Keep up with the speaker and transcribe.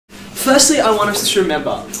Firstly, I want us to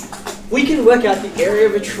remember, we can work out the area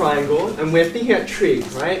of a triangle, and we're thinking about trig,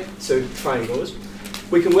 right? So triangles.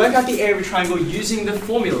 We can work out the area of a triangle using the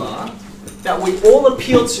formula that we all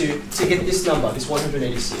appeal to get this number, this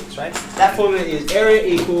 186, right? That formula is area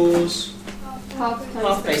equals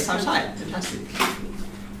half base times height. Fantastic.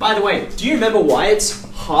 By the way, do you remember why it's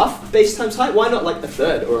half base times height? Why not like a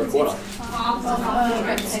third or a quarter?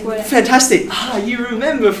 Fantastic. Ah, you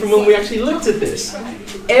remember from when we actually looked at this.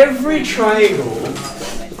 Every triangle...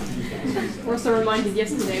 We're also reminded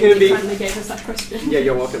yesterday when you kindly gave us that question. Yeah,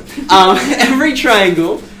 you're welcome. Every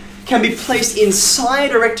triangle can be placed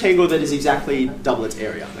inside a rectangle that is exactly double its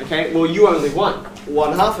area. Okay? Well, you only want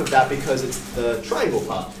one half of that because it's the triangle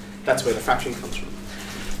part. That's where the fraction comes from.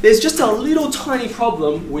 There's just a little tiny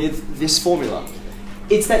problem with this formula.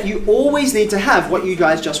 It's that you always need to have what you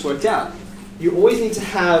guys just worked out. You always need to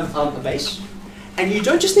have a base. And you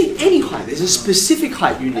don't just need any height. There's a specific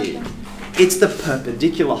height you need. It's the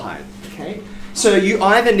perpendicular height. Okay? So you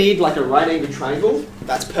either need like a right angled triangle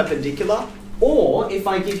that's perpendicular, or if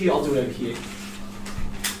I give you, I'll do it over here.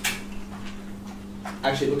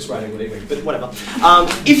 Actually, it looks right angled anyway, but whatever.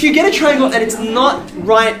 If you get a triangle and it's not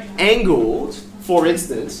right angled, for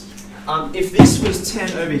instance, if this was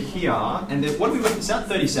 10 over here, and then what do we work this out?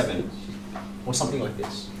 37, or something like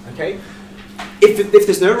this. Okay? If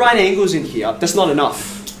there's no right angles in here, that's not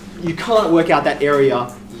enough. You can't work out that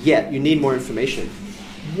area yet. You need more information.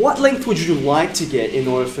 What length would you like to get in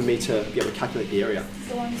order for me to be able to calculate the area?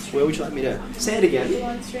 Where would you like me to say it again? The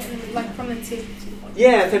one straight, like from the tip.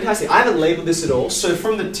 Yeah, fantastic. I haven't labeled this at all, so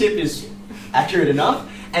from the tip is accurate enough.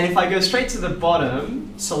 And if I go straight to the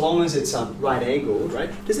bottom, so long as it's right angled, right?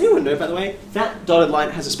 Does anyone know, by the way, that dotted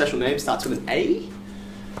line has a special name, starts with an A?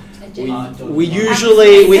 We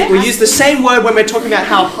usually we use the same word when we're talking about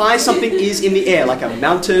how high something is in the air, like a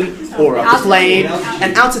mountain or a plane,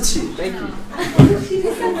 an altitude. Thank you.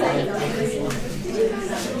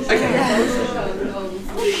 Okay.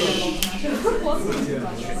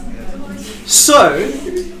 So,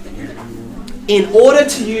 in order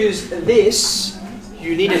to use this,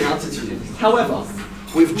 you need an altitude. However,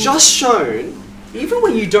 we've just shown, even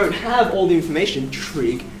when you don't have all the information,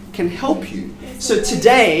 trig can help you. So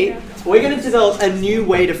today, we're going to develop a new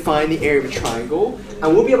way to find the area of a triangle,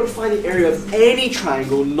 and we'll be able to find the area of any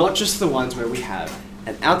triangle, not just the ones where we have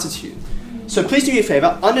an altitude. So please do me a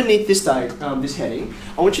favor, underneath this this heading,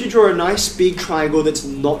 I want you to draw a nice big triangle that's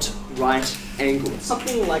not right angled.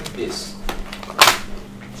 Something like this.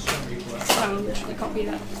 So I will literally copy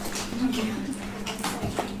that.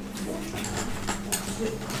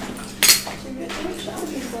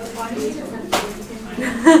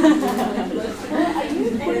 Are you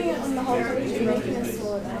putting it on the whole page or making a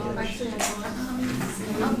sword?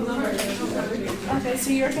 Okay, so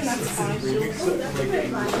you reckon that's fine?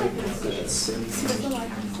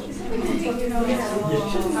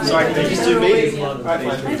 Sorry, can you just do me? Alright,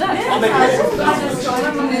 fine. I'll make it.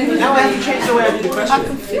 Now I have to change the way I do the question.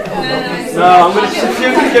 No, I'm going to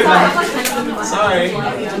give back. Sorry.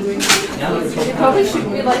 You probably should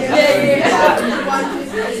be like,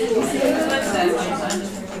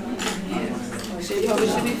 She probably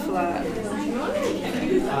should be flat.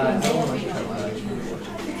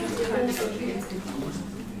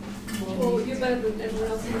 well, you're better than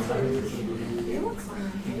everyone else in the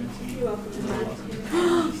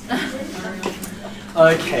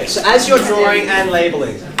Okay, so as you're drawing and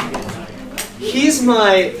labeling, here's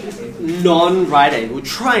my non-right angle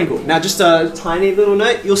triangle. Now just a tiny little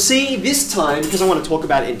note, you'll see this time, because I want to talk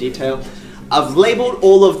about it in detail, I've labeled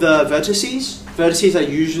all of the vertices. Vertices are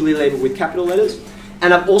usually labeled with capital letters.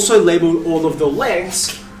 And I've also labeled all of the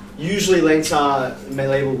lengths. Usually lengths are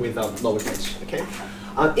labeled with lowercase, okay?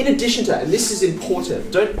 In addition to that, and this is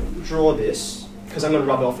important, don't draw this, because I'm going to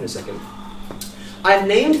rub it off in a second. I've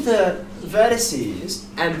named the vertices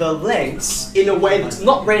and the lengths in a way that's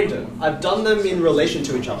not random. I've done them in relation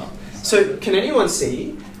to each other. So can anyone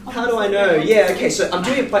see? How do I know? Yeah, okay, so I'm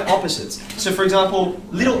doing it by opposites. So for example,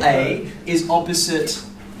 little a is opposite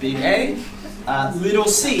big A, little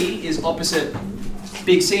c is opposite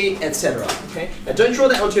big C, etc. Okay? Now don't draw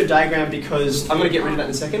that onto your diagram because I'm going to get rid of that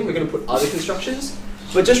in a second. We're going to put other constructions.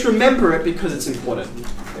 But just remember it because it's important.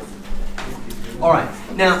 Alright,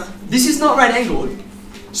 now this is not right angled.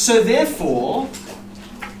 So therefore,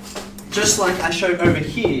 just like I showed over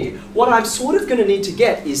here, what I'm sort of going to need to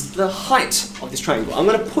get is the height of this triangle. I'm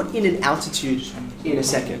going to put in an altitude in a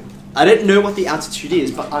second. I don't know what the altitude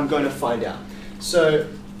is, but I'm going to find out. So,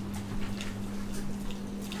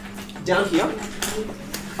 down here,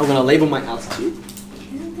 I'm going to label my altitude.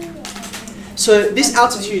 So this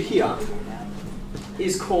altitude here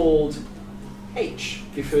is called H.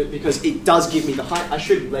 because it does give me the height. I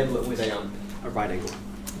should label it with a right angle.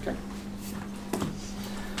 Okay.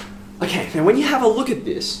 Okay, now when you have a look at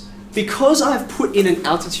this, because I've put in an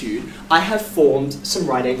altitude, I have formed some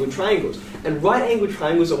right angle triangles. And right angle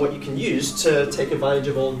triangles are what you can use to take advantage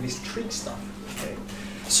of all of this trig stuff. Okay.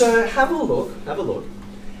 So have a look.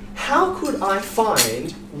 How could I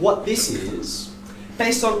find what this is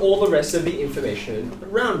based on all the rest of the information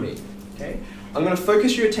around me? Okay. I'm going to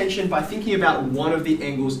focus your attention by thinking about one of the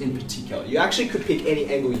angles in particular. You actually could pick any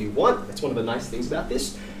angle you want. That's one of the nice things about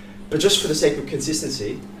this. But just for the sake of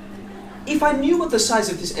consistency, if I knew what the size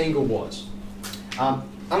of this angle was, I'm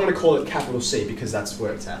going to call it capital C because that's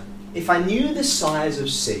where it's at. If I knew the size of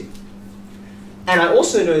C, and I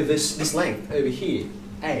also know this length over here,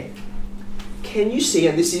 A, can you see,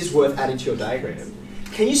 and this is worth adding to your diagram,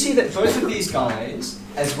 can you see that both of these guys,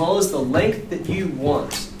 as well as the length that you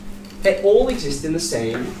want, they all exist in the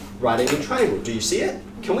same right angle triangle? Do you see it?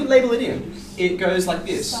 Can we label it in? It goes like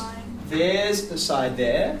this. There's the side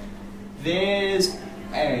there. There's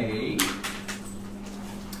A.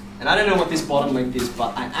 And I don't know what this bottom length is,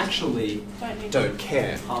 but I actually don't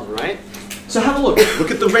care. All right? So have a look.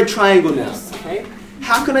 Look at the red triangle now. Okay?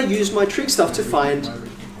 How can I use my trig stuff to find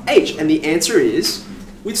H? And the answer is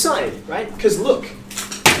with sine, right? Because look.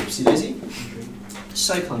 Oopsie daisy.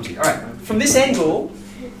 So clumsy. All right. From this angle,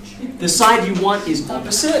 the side you want is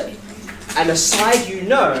opposite, and the side you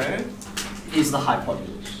know is the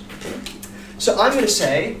hypotenuse. Okay? So I'm going to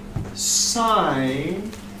say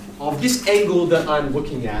sine of this angle that I'm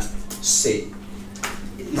looking at, C,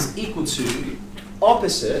 is equal to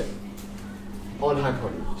opposite on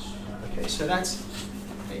hypotenuse. Okay, so that's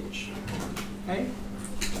H. Okay?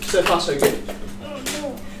 So far so good.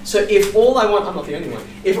 So if all I want, I'm not the only one,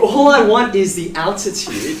 if all I want is the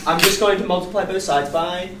altitude, I'm just going to multiply both sides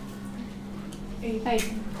by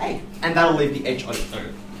A. And that'll leave the H on its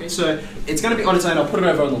own. Okay, so it's going to be on its own. I'll put it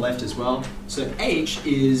over on the left as well. So H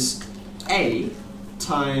is A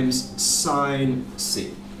times sine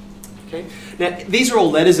C. Okay. Now these are all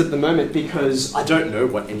letters at the moment because I don't know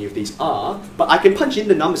what any of these are, but I can punch in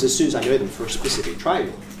the numbers as soon as I know them for a specific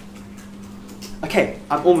triangle. Okay,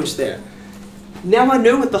 I'm almost there. Now I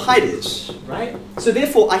know what the height is, right? So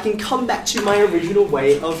therefore I can come back to my original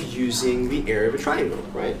way of using the area of a triangle,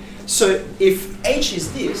 right? So if H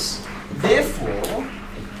is this, therefore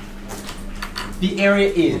the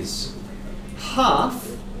area is half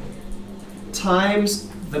times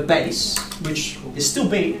the base, which is still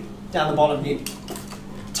B, down the bottom here,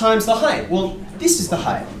 times the height. Well, this is the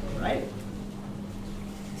height, right?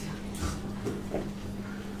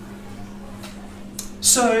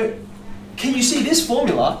 So, can you see this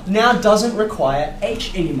formula now doesn't require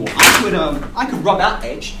H anymore? I could rub out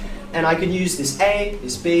H, and I can use this A,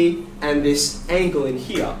 this B, and this angle in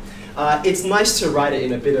here. It's nice to write it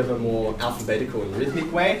in a bit of a more alphabetical and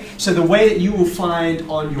rhythmic way. So the way that you will find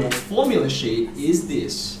on your formula sheet is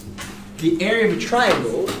this. The area of a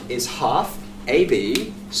triangle is half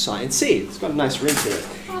AB sine C. It's got a nice ring to it.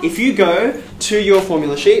 If you go to your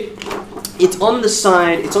formula sheet, it's on the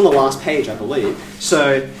side, it's on the last page, I believe.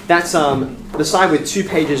 So that's the side with 2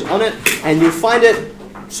 pages on it, and you'll find it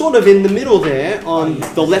sort of in the middle there on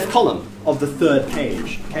the left column of the 3rd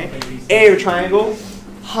page. Okay? Area of a triangle,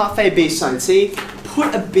 half AB sine C.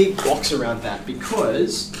 Put a big box around that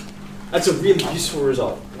because that's a really useful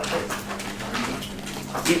result.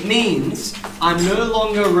 It means I'm no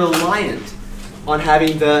longer reliant on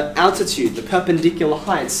having the altitude, the perpendicular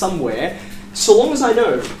height somewhere, so long as I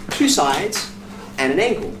know 2 sides and an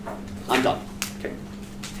angle. I'm done. Okay.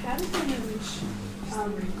 How did we know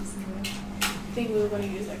which thing we were going to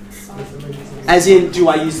use, like sine? As in, do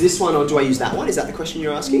I use this one or do I use that one? Is that the question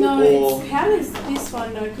you're asking? No, or? it's how does this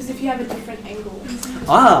one know? Because if you have a different angle.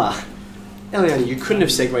 Ah, Eliana, you couldn't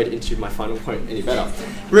have segued into my final point any better.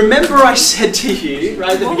 Remember I said to you,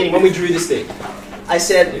 right at the beginning when we drew this thing, I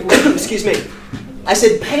said, excuse me, I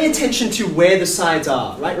said pay attention to where the sides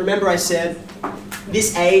are, right? Remember I said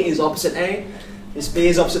this A is opposite A, this B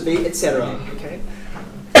is opposite B, etc. Okay?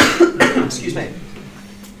 Excuse me.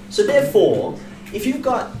 So therefore, if you've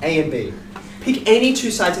got A and B, pick any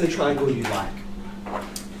 2 sides in the triangle you like.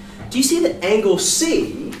 Do you see that angle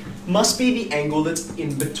C must be the angle that's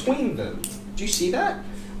in between them? Do you see that?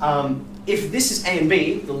 If this is A and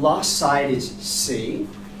B, the last side is C.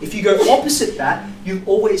 If you go opposite that, you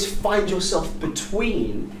always find yourself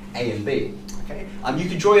between A and B. Okay? You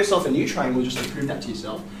could draw yourself a new triangle just to prove that to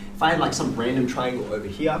yourself. If I had like some random triangle over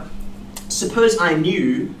here, suppose I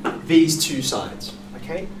knew these 2 sides.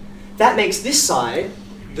 Okay? That makes this side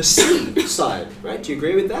the C side, right? Do you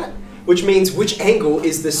agree with that? Which means which angle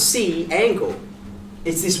is the C angle?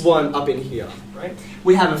 It's this one up in here, right?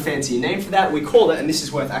 We have a fancy name for that. We call it, and this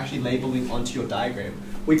is worth actually labeling onto your diagram,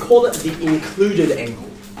 we call it the included angle.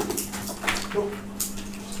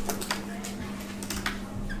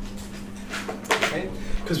 Okay?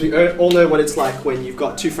 Because we all know what it's like when you've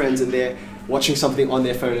got two friends and they're watching something on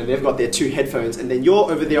their phone and they've got their two headphones and then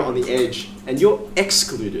you're over there on the edge and you're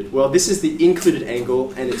excluded. Well, this is the included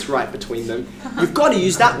angle and it's right between them. You've got to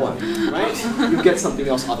use that one, right? You'll get something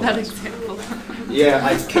else otherwise. That example.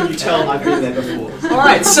 Yeah, can you tell I've been there before?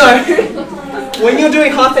 Alright, so when you're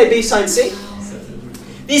doing half AB sine C,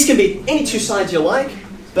 these can be any two sides you like,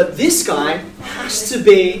 but this guy has to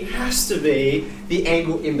be the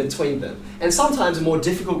angle in between them. And sometimes a more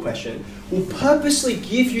difficult question will purposely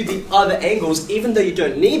give you the other angles even though you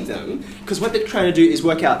don't need them, because what they're trying to do is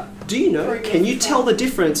work out, do you know, can you tell the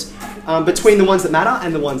difference between the ones that matter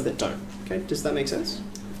and the ones that don't? Okay, does that make sense?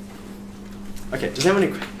 Okay, does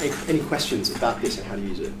anyone have any questions about this and how to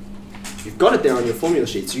use it? You've got it there on your formula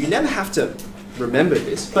sheet, so you never have to remember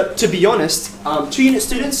this. But to be honest, 2-unit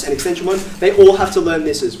students and extension 1, they all have to learn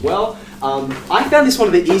this as well. I found this one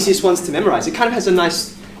of the easiest ones to memorize. It kind of has a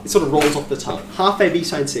nice, it sort of rolls off the tongue. Half AB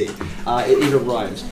sine C, it even rhymes.